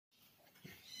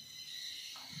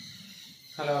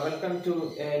Hello, welcome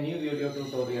to a new video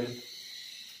tutorial.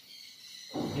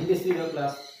 In this video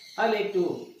class, I like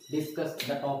to discuss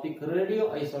the topic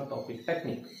radioisotopic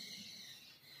technique.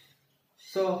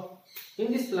 So,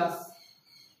 in this class,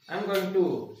 I am going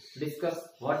to discuss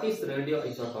what is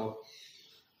radioisotope,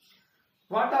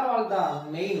 what are all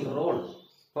the main roles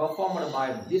performed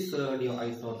by this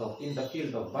radioisotope in the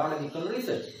field of biological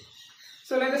research.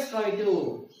 So, let us try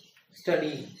to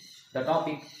study the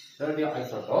topic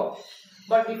radioisotope.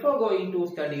 But before going to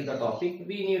study the topic,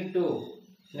 we need to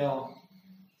know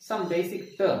some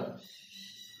basic terms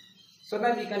so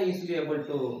that we can easily able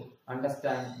to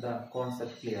understand the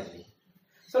concept clearly.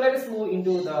 So let us move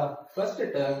into the first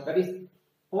term, that is,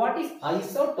 what is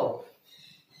isotope?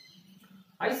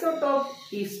 Isotope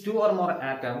is two or more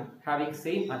atoms having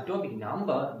same atomic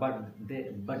number, but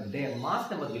their mass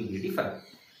number will be different.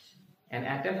 An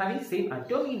atom having same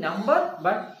atomic number,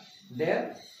 but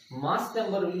their mass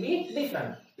number will be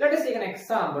different. Let us take an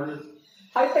example.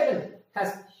 Hydrogen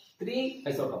has three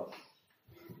isotopes.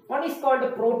 One is called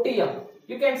protium.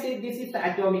 You can see this is the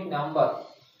atomic number.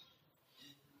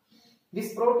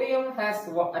 This protium has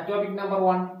atomic number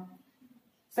 1.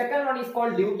 Second one is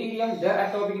called deuterium. Their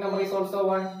atomic number is also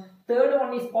 1. Third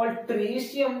one is called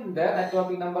tritium. Their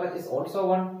atomic number is also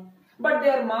 1. But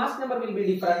their mass number will be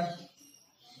different.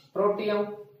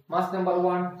 Protium, mass number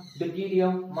 1.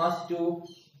 Deuterium, mass 2.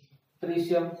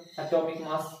 Tritium, atomic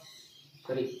mass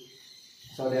 3.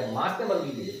 So their mass number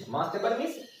will be different. Mass number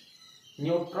means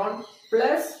neutron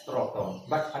plus proton,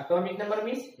 but atomic number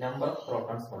means number of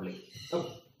protons only.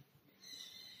 Okay.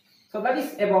 So that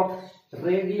is about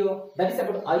that is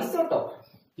about isotope.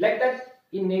 Like that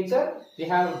in nature we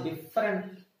have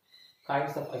different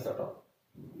kinds of isotope.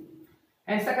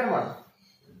 And second one,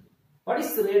 what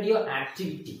is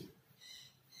radioactivity?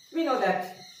 We know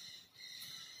that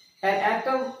an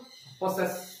atom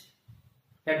possesses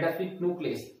a definite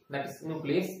nucleus. That is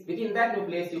nucleus. Within that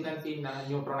nucleus, you can see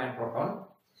neutron and proton.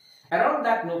 Around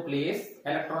that nucleus,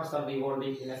 electrons are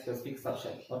revolving in a specific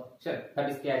subshell or shell. That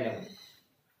is K element.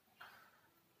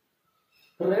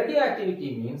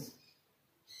 Radioactivity means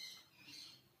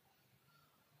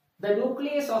the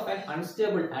nucleus of an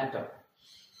unstable atom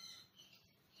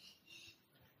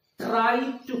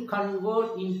try to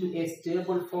convert into a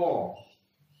stable form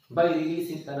by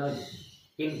releasing energy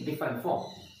in different form.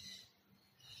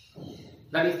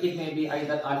 That is, it may be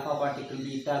either alpha particle,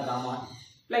 beta, gamma,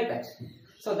 like that.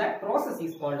 So that process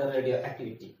is called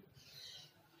radioactivity.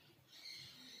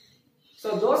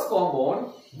 So those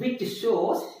compounds which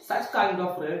shows such kind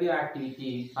of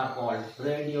radioactivity are called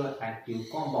radioactive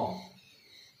compounds.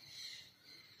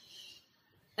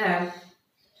 And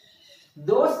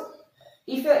those,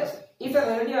 if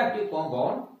a radioactive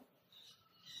compound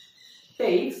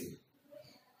takes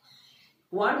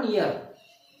 1 year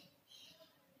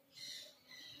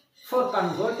for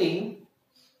converting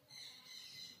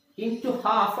into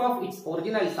half of its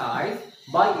original size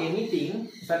by emitting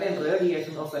certain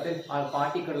radiation or certain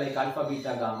particle like alpha,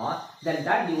 beta, gamma, then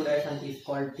that duration is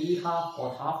called T-half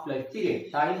or half-life period.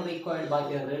 Time required by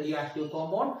a radioactive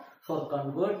compound for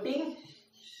converting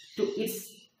to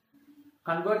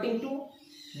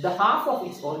the half of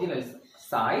its original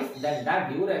size, then that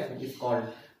duration is called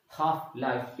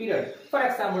half-life period. For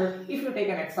example, if you take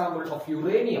an example of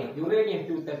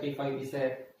uranium-235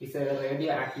 is a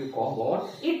radioactive compound.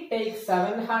 It takes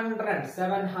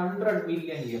 700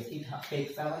 million years. It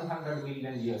takes 700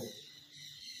 million years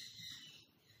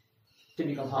to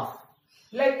become half.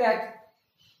 Like that,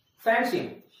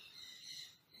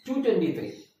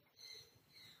 francium-223.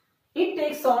 It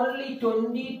takes only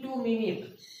 22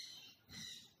 minutes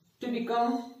to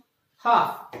become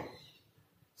half.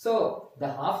 So the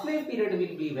half-life period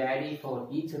will be vary for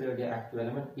each radioactive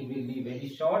element. It will be very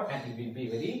short and it will be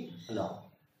very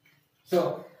long.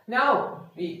 So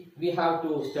now we have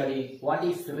to study what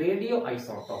is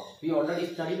radioisotope. We already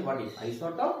studied what is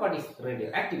isotope, what is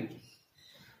radioactivity.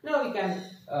 Now we can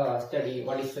study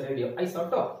what is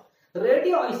radioisotope.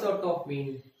 Radioisotope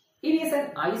means it is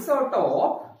an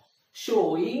isotope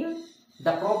showing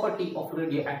the property of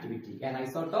radioactivity. An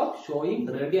isotope showing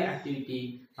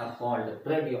radioactivity are called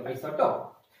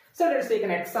radioisotope. So let's take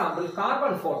an example,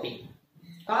 carbon-14.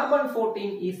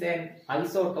 Carbon-14 is an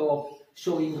isotope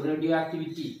showing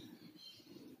radioactivity.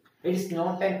 It is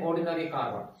not an ordinary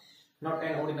carbon. Not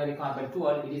an ordinary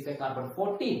carbon-12, it is a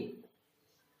carbon-14.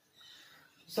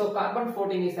 So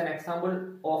carbon-14 is an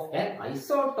example of an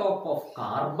isotope of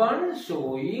carbon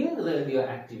showing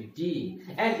radioactivity,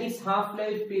 and its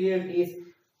half-life period is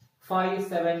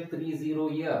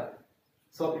 5730 years.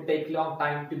 So it takes long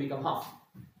time to become half.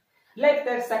 Like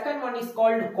that, second one is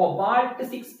called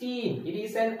cobalt-16. It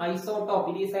is an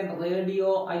isotope. It is a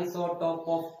radioisotope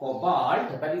of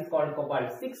cobalt. That is called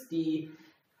cobalt-60.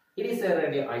 It is a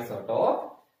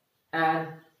radioisotope, and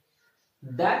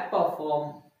that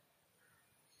perform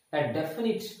a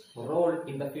definite role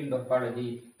in the field of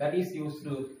biology that is used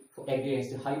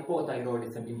against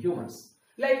hypothyroidism in humans.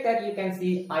 Like that, you can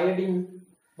see iodine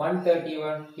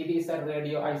 131. It is a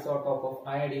radioisotope of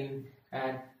iodine,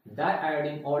 and that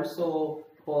iodine also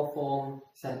perform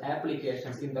some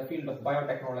applications in the field of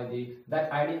biotechnology.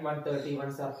 That iodine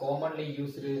 131s are commonly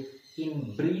used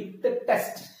in breath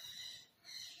test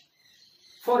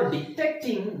for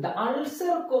detecting the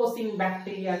ulcer causing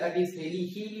bacteria, that is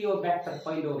Helicobacter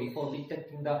pylori. For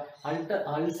detecting the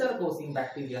ulcer causing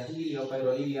bacteria Helicobacter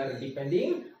pylori, we are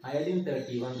depending iodine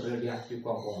 31 radioactive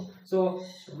compound. So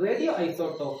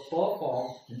radioisotopes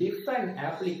perform different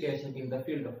applications in the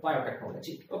field of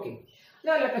biotechnology. Okay.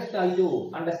 Now let us try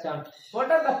to understand what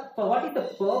is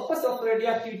the purpose of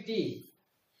radioactivity.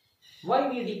 Why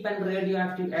we depend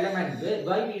radioactive element?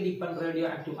 Why we depend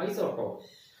radioactive isotope?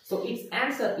 So its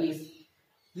answer is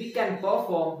we can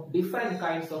perform different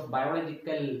kinds of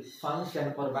biological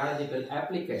function or biological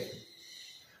application,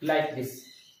 like this,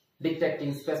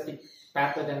 detecting specific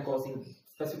pathogen causing,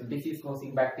 specific disease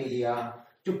causing bacteria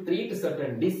to treat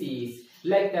certain disease.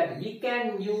 Like that, we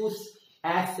can use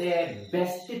as a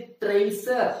best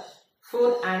tracer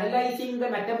for analyzing the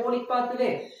metabolic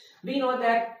pathway. We know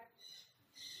that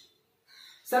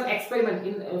some experiment,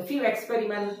 in a few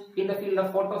experiments in the field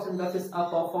of photosynthesis are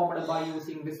performed by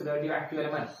using this radioactive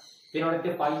element in order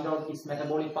to find out its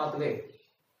metabolic pathway.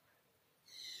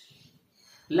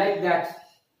 Like that,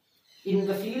 in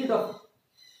the field of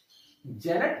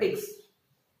genetics,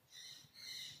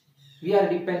 we are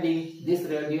depending this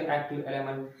radioactive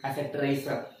element as a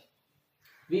tracer.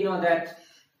 We know that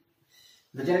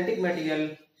the genetic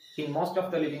material in most of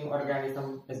the living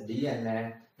organisms is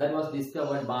DNA. That was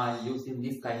discovered by using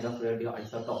this kind of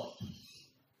radioisotope.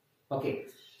 Okay,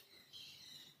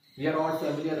 we are all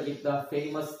familiar with the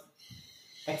famous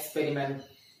experiment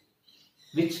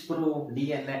which proved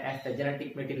DNA as the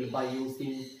genetic material by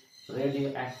using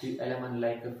radioactive element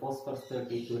like phosphorus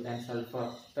 32 and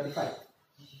sulfur 35.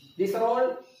 These are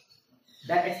all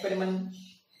that experiment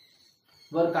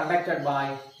were conducted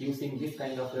by using this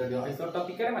kind of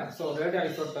radioisotopic element. So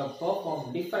radioisotope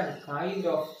perform different kind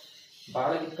of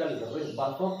biological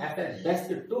perform as a best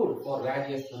tool for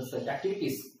various research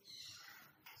activities.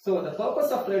 So the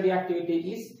purpose of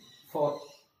radioactivity is for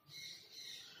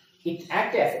it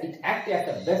act as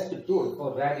a best tool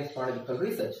for various biological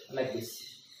research like this.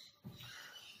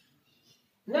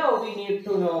 Now we need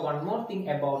to know one more thing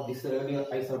about this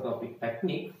radioisotopic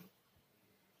technique.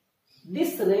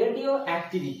 This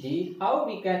radioactivity, how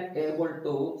we can able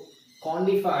to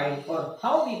quantify or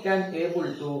how we can able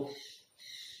to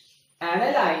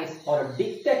analyze or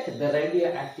detect the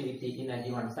radioactivity in a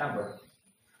given sample.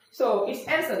 So its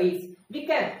answer is we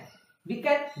can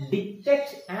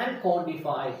detect and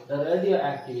quantify the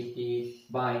radioactivity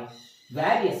by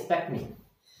various techniques.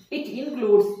 It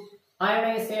includes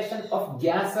ionization of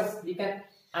gases. We can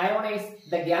ionize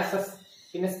the gases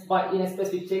in a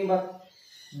specific chamber.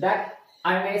 That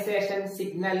ionization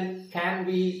signal can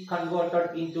be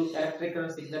converted into electrical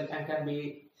signal and can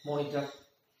be monitored.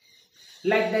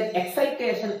 Like that,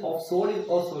 excitation of solid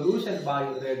or solution by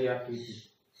radioactivity.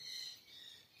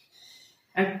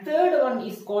 And third one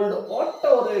is called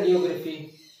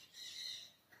autoradiography.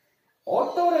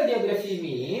 Autoradiography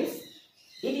means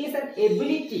it is an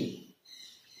ability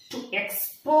to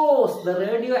expose the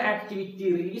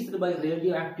radioactivity released by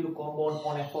radioactive compound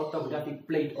on a photographic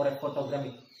plate or a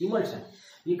photographic emulsion.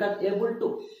 We can able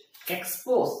to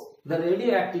expose the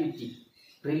radioactivity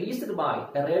released by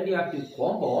a radioactive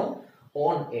compound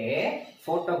on a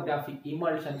photographic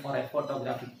emulsion or a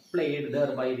photographic plate.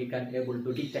 Thereby we can able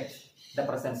to detect the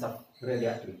presence of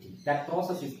radioactivity. That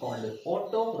process is called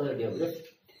autoradiography.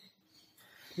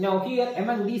 Now here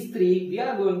among these three, we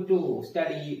are going to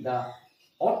study the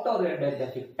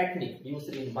autoradiographic technique used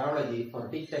in biology for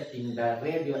detecting the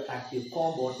radioactive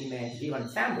compound in a given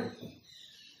sample.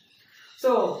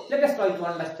 So let us try to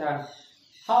understand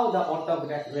how the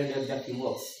autoradiography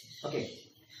works. Okay.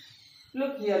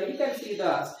 Look here, you can see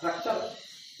the structure.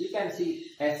 You can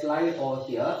see a slide over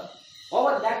here.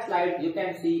 Over that slide, you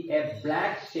can see a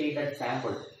black shaded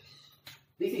sample.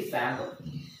 This is sample.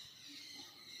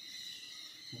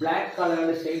 Black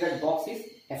colored shaded box is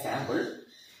a sample.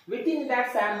 Within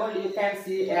that sample, you can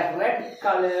see a red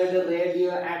colored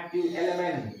radioactive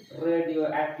element.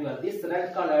 This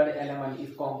red colored element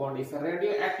is compound is a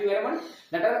radioactive element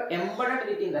that are embedded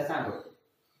within the sample.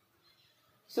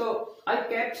 So I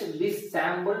kept this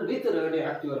sample with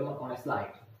radioactive element on a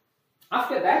slide.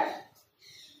 After that,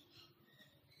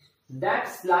 that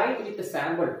slide with the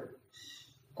sample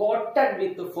coated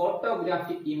with the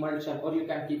photographic emulsion, or you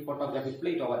can keep photographic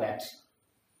plate over that.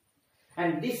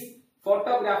 And this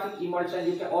photographic emulsion,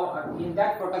 you can, or in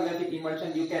that photographic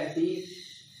emulsion, you can see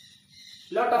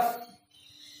lot of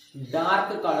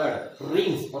dark colored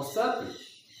rings or circles.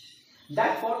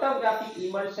 That photographic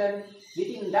emulsion,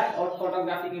 within that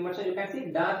photographic emulsion, you can see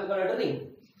dark colored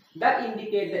ring. That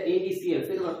indicates the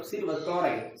AgCl, silver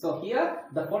chloride. So here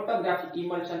the photographic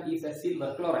emulsion is a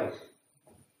silver chloride.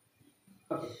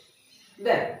 Okay.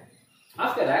 Then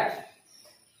after that,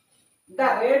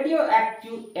 the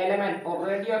radioactive element or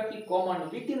radioactive compound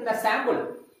within the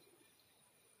sample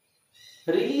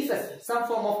releases some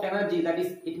form of energy, that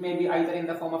is, it may be either in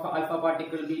the form of alpha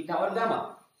particle, beta or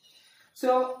gamma.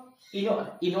 So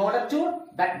in order to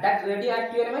that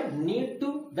radioactive element need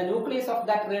to, the nucleus of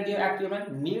that radioactive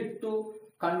element need to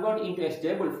convert into a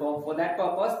stable form. For that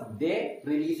purpose, they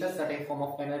release a certain form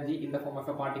of energy in the form of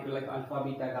a particle like alpha,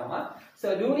 beta, gamma.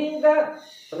 So during the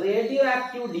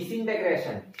radioactive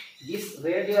disintegration, this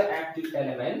radioactive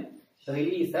element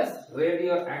releases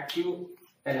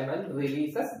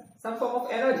some form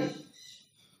of energy.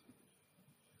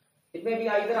 It may be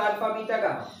either alpha, beta,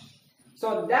 gamma.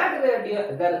 So that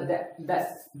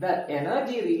the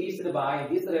energy released by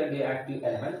this radioactive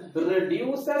element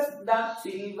reduces the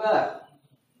silver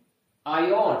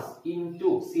ions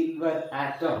into silver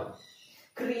atom,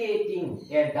 creating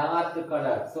a dark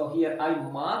color. So here I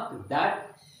mark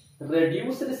that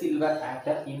reduced silver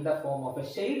atom in the form of a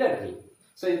shaded ring.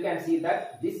 So you can see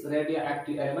that this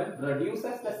radioactive element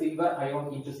reduces the silver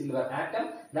ion into silver atom,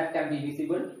 that can be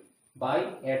visible by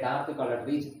a dark colored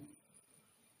region.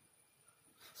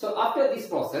 So after this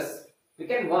process, we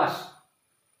can wash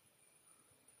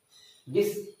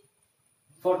this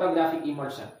photographic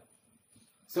emulsion.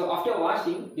 So after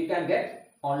washing, you can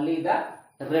get only the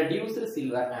reduced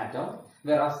silver atom,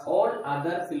 whereas all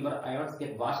other silver ions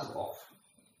get washed off.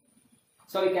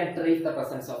 So you can trace the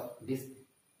presence of this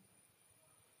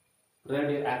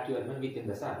radioactive element within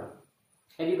the sample.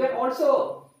 And you can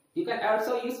also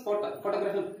use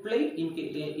photographic plate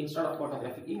instead of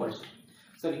photographic emulsion.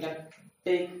 So we can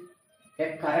take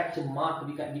a correct mark,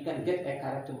 we can get a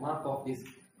correct mark of this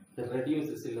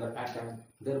reduced silver atom.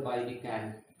 Thereby we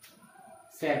can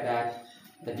say that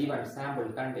the given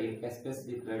sample contains a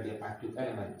specific radioactive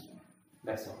element.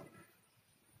 That's all.